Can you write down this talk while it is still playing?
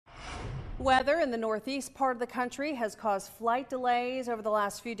Weather in the northeast part of the country has caused flight delays over the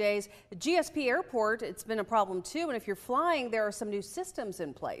last few days. GSP Airport, it's been a problem too, and if you're flying, there are some new systems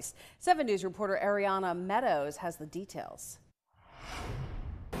in place. 7 News reporter Ariana Meadows has the details.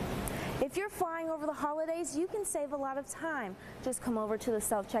 If you're flying over the holidays, you can save a lot of time. Just come over to the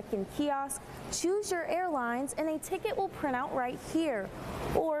self-check-in kiosk, choose your airlines, and a ticket will print out right here.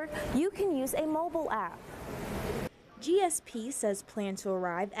 Or you can use a mobile app. GSP says plan to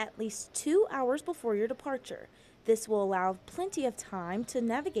arrive at least 2 hours before your departure. This will allow plenty of time to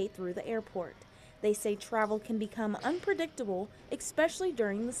navigate through the airport. They say travel can become unpredictable, especially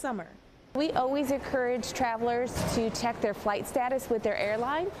during the summer. We always encourage travelers to check their flight status with their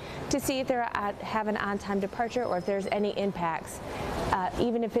airline to see if they have an on-time departure or if there's any impacts.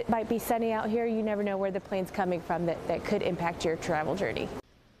 Even if it might be sunny out here, you never know where the plane's coming from that could impact your travel journey.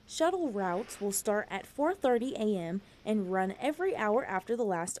 Shuttle routes will start at 4:30 a.m. and run every hour after the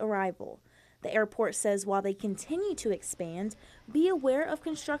last arrival. The airport says while they continue to expand, be aware of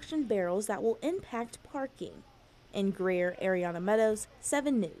construction barrels that will impact parking. In Greer, Ariana Meadows,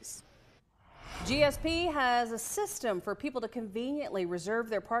 7 News. GSP has a system for people to conveniently reserve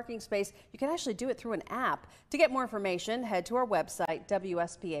their parking space. You can actually do it through an app. To get more information, head to our website,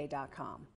 WSPA.com.